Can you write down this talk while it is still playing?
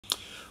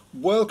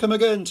Welcome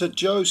again to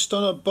Joe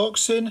Stunner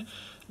Boxing.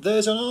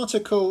 There's an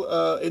article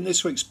in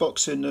this week's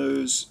Boxing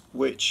News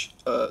which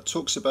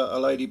talks about a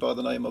lady by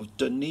the name of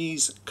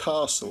DENISE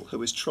CASTLE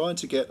who is trying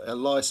to get a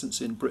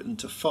license in Britain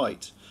to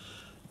fight.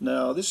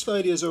 Now, this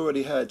lady has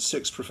already had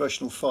 6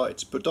 professional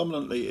fights,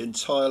 predominantly in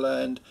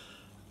Thailand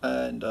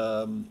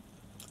and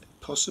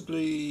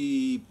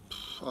possibly,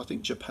 I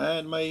think,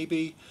 Japan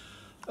maybe.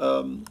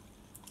 Her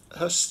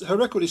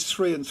record is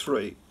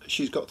 3-3.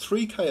 She's got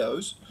 3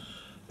 KOs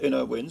in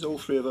her wins. All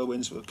 3 of her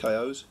wins were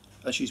KOs,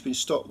 and she's been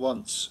stopped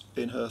once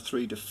in her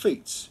 3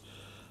 defeats.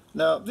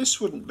 Now, this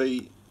wouldn't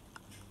be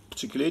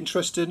particularly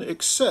interesting,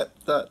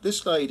 except that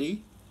this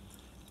lady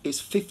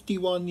is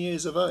 51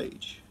 years of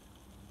age.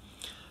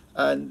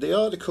 And the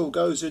article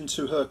goes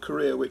into her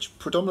career, which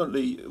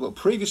predominantly, well,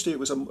 previously it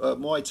was a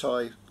Muay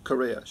Thai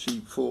career.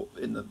 She fought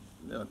in the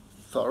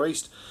Far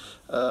East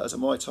as a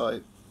Muay Thai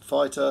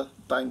fighter,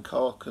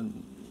 Bangkok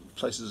and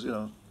places,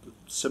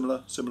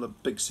 similar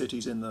big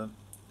cities in the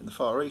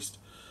Far East,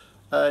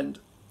 and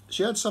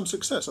she had some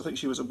success. I think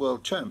she was a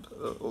world champ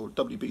or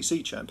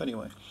WBC champ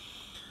anyway.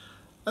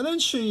 And then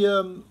she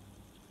went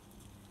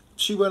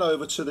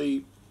over to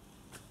the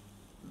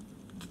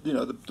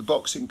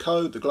boxing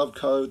code, the glove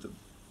code, the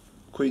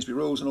Queensberry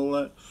rules and all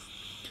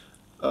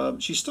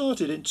that. She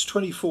started in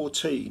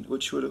 2014,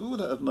 which would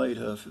have made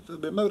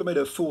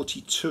her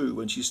 42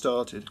 when she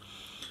started,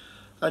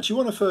 and she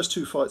won her first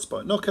 2 fights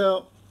by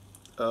knockout.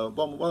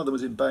 One of them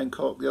was in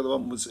Bangkok, the other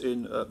one was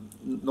in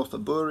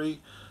Nothamburi.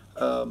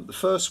 The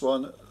first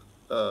one,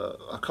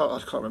 I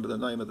can't remember the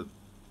name of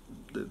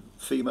the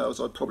females.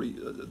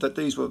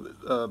 These were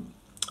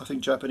I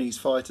think Japanese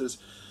fighters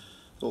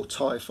or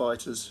Thai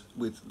fighters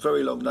with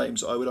very long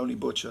names I would only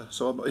butcher,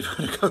 so I'm not even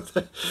going to go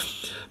there.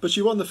 But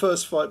she won the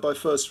first fight by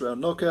first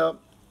round knockout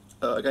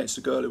against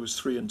a girl who was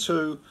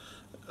 3-2.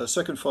 Her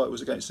second fight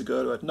was against a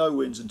girl who had no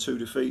wins and 2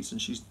 defeats,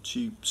 and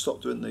she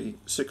stopped her in the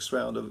 6th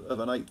round of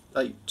an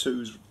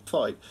 8-2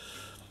 fight.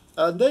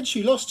 And then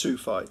she lost 2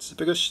 fights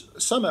because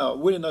somehow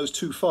winning those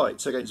 2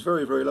 fights against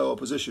very, very low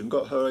opposition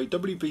got her a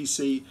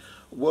WBC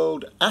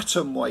World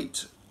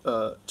Atomweight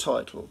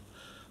title,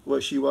 where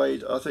she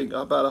weighed, I think,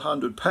 about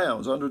 100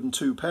 pounds,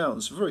 102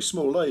 pounds, a very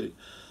small lady.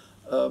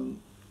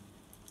 And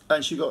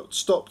she got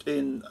stopped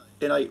in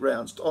 8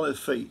 rounds, on her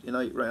feet in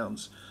 8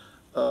 rounds.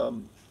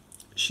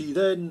 She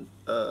then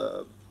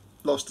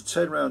lost a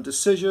 10-round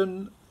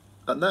decision,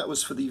 and that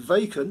was for the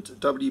vacant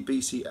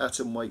WBC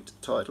Atomweight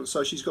title.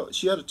 So she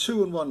had a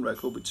 2-1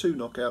 record with 2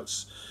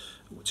 knockouts,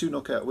 2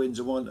 knockout wins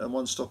and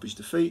one stoppage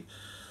defeat.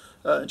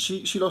 And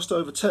she lost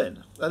over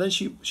 10, and then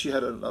she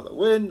had another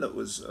win that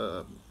was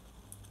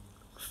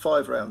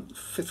 5th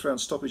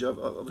round stoppage of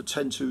a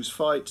 10-2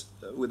 fight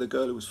with a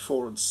girl who was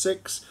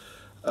 4-6,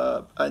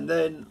 and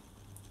then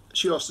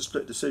she lost a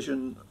split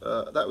decision.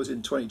 That was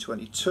in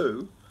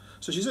 2022.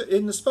 So she's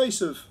in the space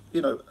of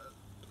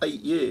 8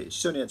 years.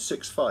 She's only had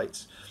 6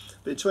 fights.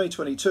 But in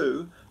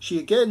 2022, she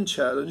again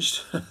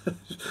challenged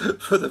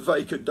for the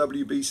vacant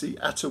WBC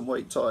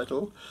Atomweight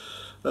title.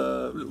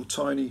 Little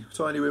tiny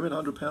women,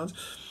 100 pounds,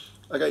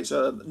 against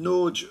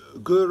Norge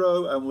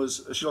Guro,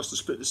 and she lost a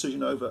split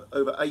decision over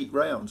 8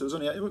 rounds. It was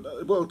only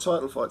a world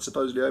title fight,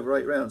 supposedly over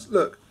 8 rounds.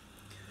 Look,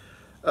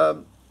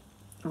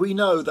 we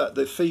know that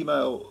the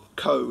female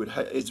code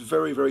is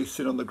very, very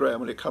thin on the ground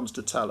when it comes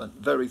to talent,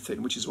 very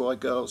thin, which is why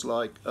girls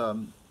like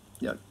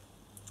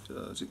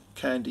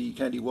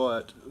Candy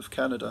Wyatt of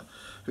Canada,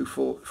 who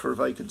fought for a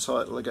vacant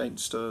title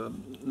against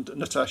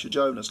Natasha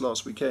Jonas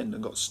last weekend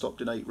and got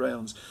stopped in 8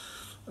 rounds.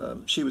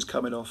 She was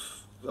coming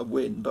off a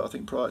win, but I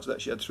think prior to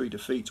that she had 3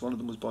 defeats. One of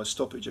them was by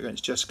stoppage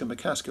against Jessica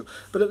McCaskill.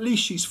 But at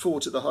least she's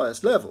fought at the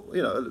highest level.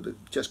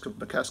 Jessica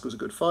McCaskill's a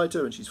good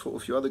fighter, and she's fought a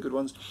few other good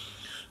ones.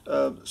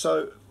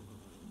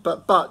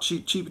 But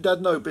she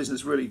had no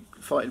business really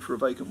fighting for a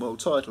vacant world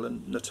title,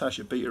 and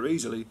Natasha beat her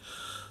easily.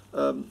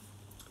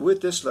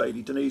 With this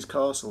lady, DENISE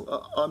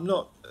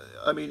CASTLE,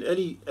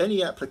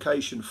 any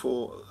application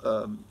for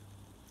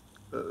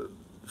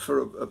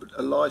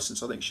a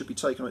license, I think, should be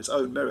taken on its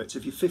own merits.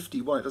 If you're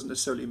 51, it doesn't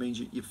necessarily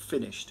mean you've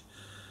finished.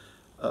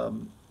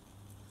 And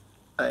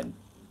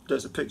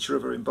there's a picture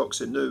of her in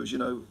Boxing News,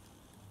 in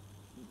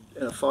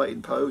a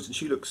fighting pose, and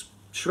she looks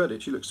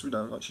shredded. She looks,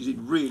 like she's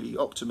in really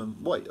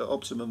optimum weight,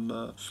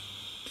 optimum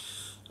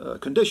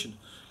condition.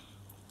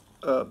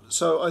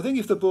 So I think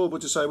if the board were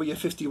to say, well, you're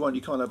 51, you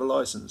can't have a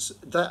license,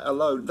 that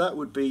alone, that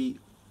would be,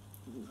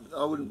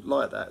 I wouldn't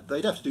like that.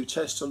 They'd have to do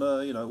tests on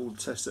her, all the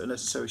tests that are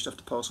necessary. She'd have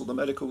to pass all the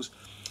medicals.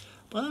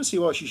 But I don't see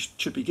why she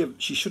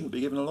shouldn't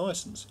be given a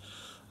license.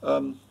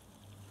 But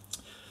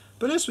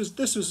this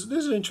is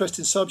an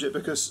interesting subject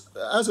because,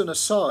 as an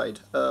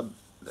aside,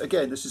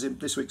 again, this is in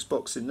this week's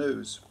Boxing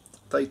News.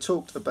 They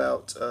talked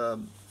about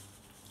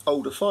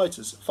older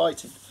fighters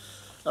fighting.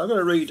 I'll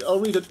read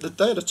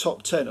they had a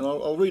top 10, and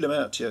I'll read them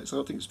out to you because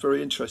I think it's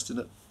very interesting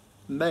that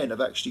men have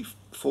actually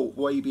fought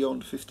way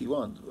beyond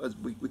 51.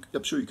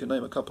 I'm sure you can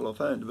name a couple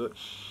offhand, but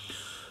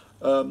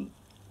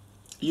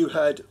you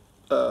had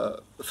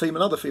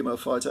another female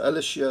fighter,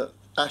 Alicia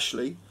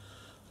Ashley,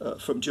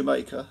 from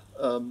Jamaica,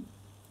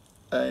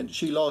 and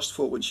she last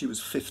fought when she was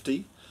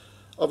 50.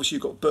 Obviously,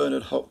 you've got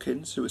Bernard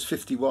Hopkins, who was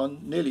 51,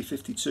 nearly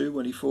 52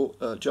 when he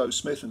fought Joe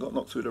Smith and got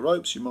knocked through the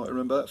ropes. You might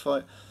remember that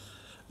fight.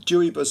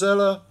 Dewey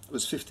Bozzella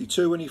was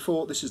 52 when he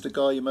fought. This is the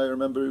guy you may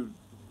remember who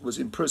was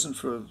in prison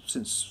he's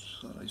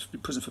been in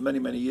prison for many,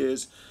 many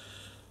years.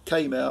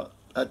 Came out,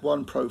 had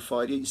one pro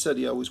fight. He said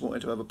he always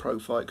wanted to have a pro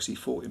fight because he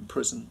fought in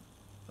prison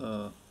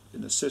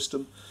in the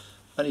system,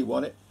 and he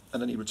won it,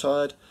 and then he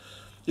retired.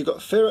 You've got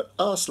Ferhat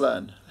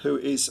Arslan, who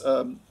is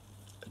a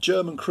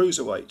German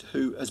cruiserweight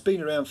who has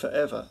been around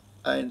forever,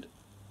 and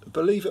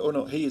believe it or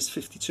not, he is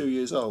 52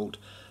 years old,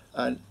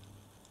 and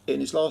in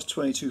his last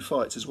 22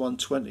 fights has won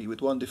 20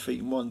 with 1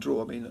 defeat and 1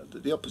 draw. I mean,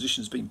 the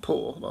opposition's been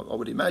poor. I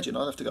would imagine.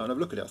 I'll have to go and have a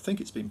look at it. I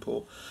think it's been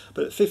poor,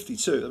 but at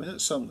 52, I mean,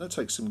 that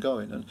takes some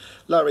going. And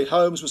Larry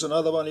Holmes was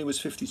another one. He was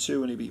 52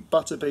 when he beat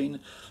Butterbean.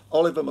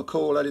 Oliver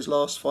McCall had his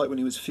last fight when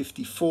he was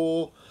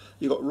 54.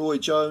 You got Roy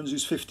Jones,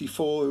 who's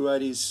 54, who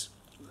had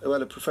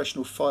a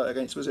professional fight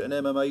against, was it an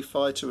MMA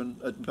fighter,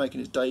 and making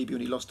his debut,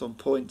 and he lost on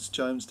points.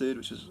 Jones did,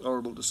 which is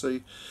horrible to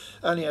see.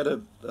 And he had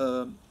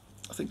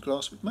I think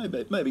last week,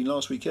 maybe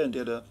last weekend, he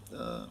had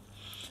a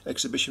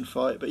exhibition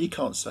fight, but he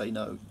can't say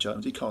no,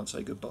 Jones. He can't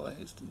say goodbye.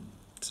 It's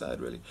sad,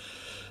 really.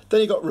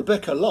 Then you got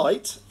Rebecca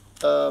Light.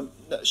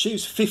 She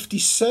was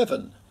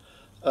 57,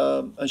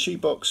 and she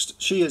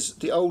boxed. She is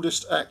the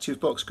oldest active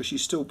boxer because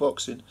she's still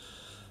boxing,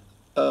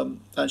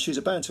 and she's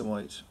a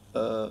bantamweight.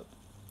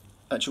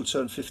 And she'll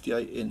turn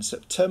 58 in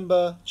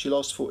September. She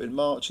last fought in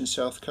March in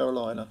South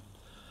Carolina,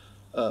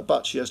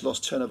 but she has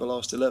lost 10 of her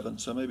last 11,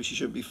 so maybe she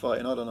shouldn't be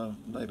fighting. I don't know.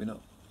 Maybe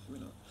not.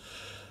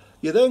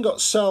 You then got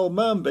Sal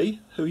Mambi,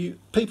 who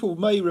people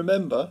may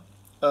remember,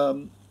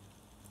 who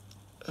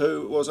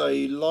was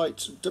a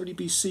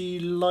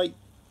WBC light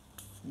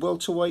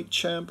welterweight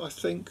champ, I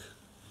think.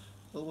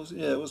 Or was it?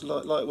 Yeah, it was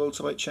light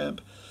welterweight champ.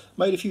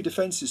 Made a few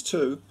defences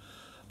too,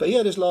 but he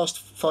had his last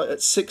fight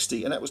at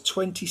 60, and that was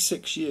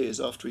 26 years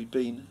after he'd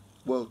been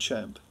world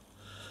champ.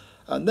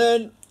 And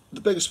then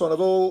the biggest one of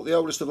all, the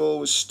oldest of all,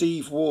 was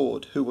Steve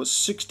Ward, who was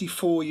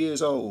 64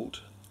 years old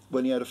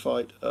when he had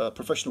a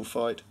professional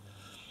fight.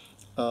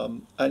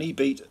 And he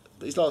beat,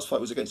 his last fight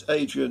was against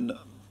Adrian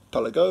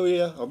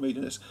Palagogia. I'm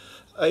reading this.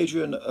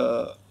 Adrian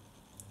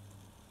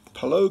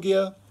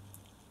Palagogia,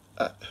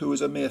 who was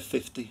a mere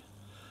 50.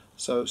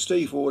 So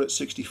Steve Ward at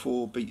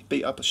 64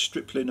 beat up a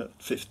stripling at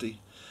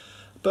 50.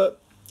 But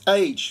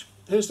age,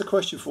 here's the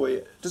question for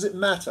you. Does it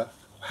matter?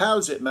 How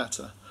does it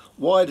matter?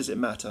 Why does it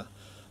matter?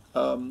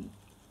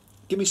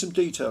 Give me some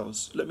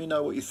details. Let me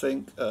know what you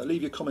think.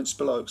 Leave your comments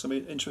below, because I'm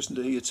interested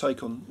to hear your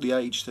take on the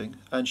age thing.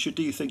 And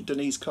do you think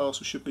Denise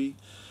Castle should be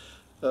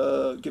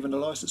given a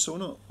licence or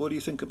not? What do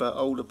you think about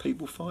older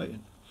people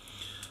fighting?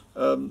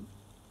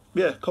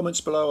 Yeah,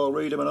 comments below. I'll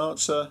read them and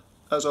answer.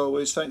 As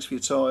always, thanks for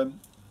your time.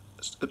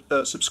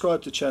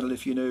 Subscribe to the channel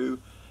if you're new.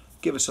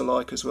 Give us a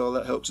like as well.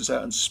 That helps us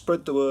out. And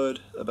spread the word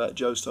about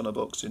Joe Stunner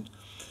Boxing.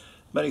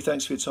 Many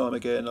thanks for your time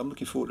again. I'm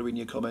looking forward to reading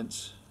your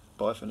comments.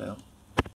 Bye for now.